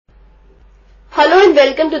Hello and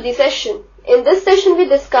welcome to the session. In this session we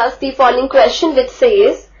discuss the following question which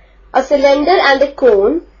says, a cylinder and a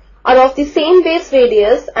cone are of the same base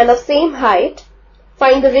radius and of same height.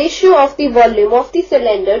 Find the ratio of the volume of the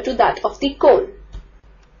cylinder to that of the cone.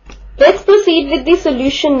 Let's proceed with the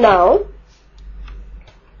solution now.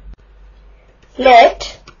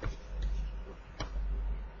 Let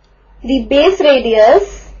the base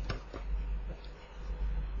radius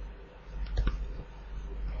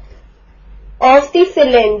of the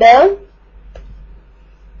cylinder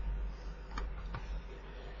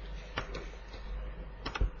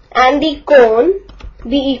and the cone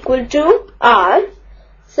be equal to R.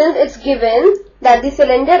 Since it's given that the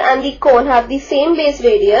cylinder and the cone have the same base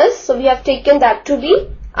radius, so we have taken that to be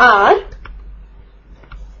R.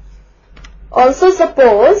 Also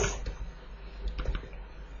suppose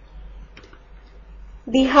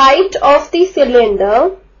the height of the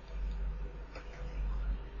cylinder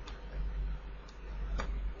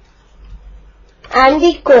and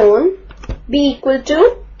the cone be equal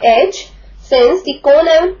to h. Since the cone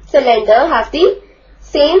and cylinder have the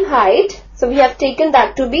same height, so we have taken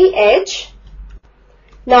that to be h.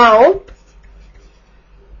 Now,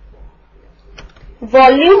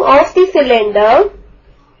 volume of the cylinder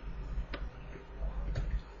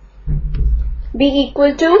be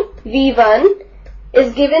equal to V1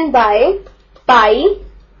 is given by pi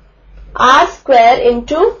r square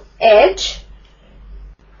into h.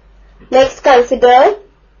 Next, consider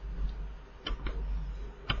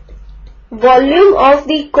volume of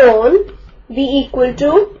the cone be equal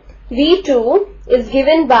to V2 is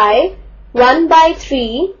given by 1 by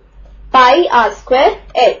 3 pi r square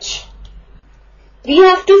h. We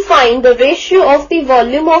have to find the ratio of the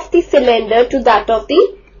volume of the cylinder to that of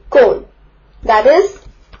the cone. That is,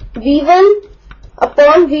 V1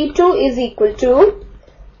 upon V2 is equal to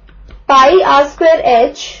pi r square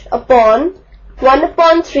h upon 1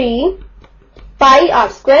 upon 3 pi r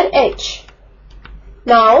square h.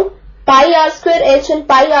 Now, pi r square h and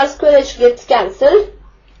pi r square h gets cancelled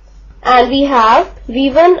and we have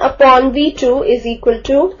V1 upon V2 is equal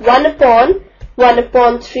to 1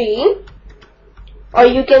 upon 3, or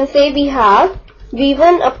you can say we have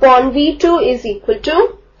V1 upon V2 is equal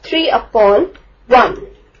to 3 upon 1.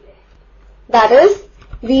 That is,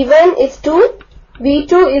 V1 is to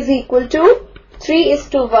V2 is equal to 3 is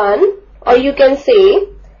to 1, or you can say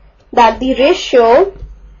that the ratio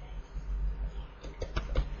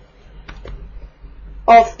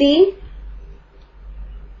of the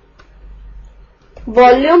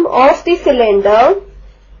volume of the cylinder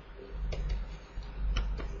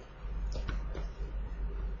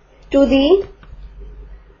to the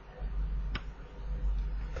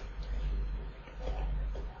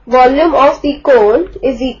volume of the cone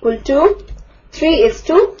is equal to 3 is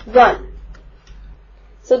to 1.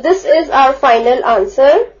 So this is our final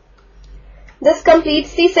answer. This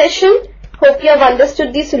completes the session. Hope you have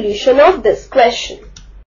understood the solution of this question.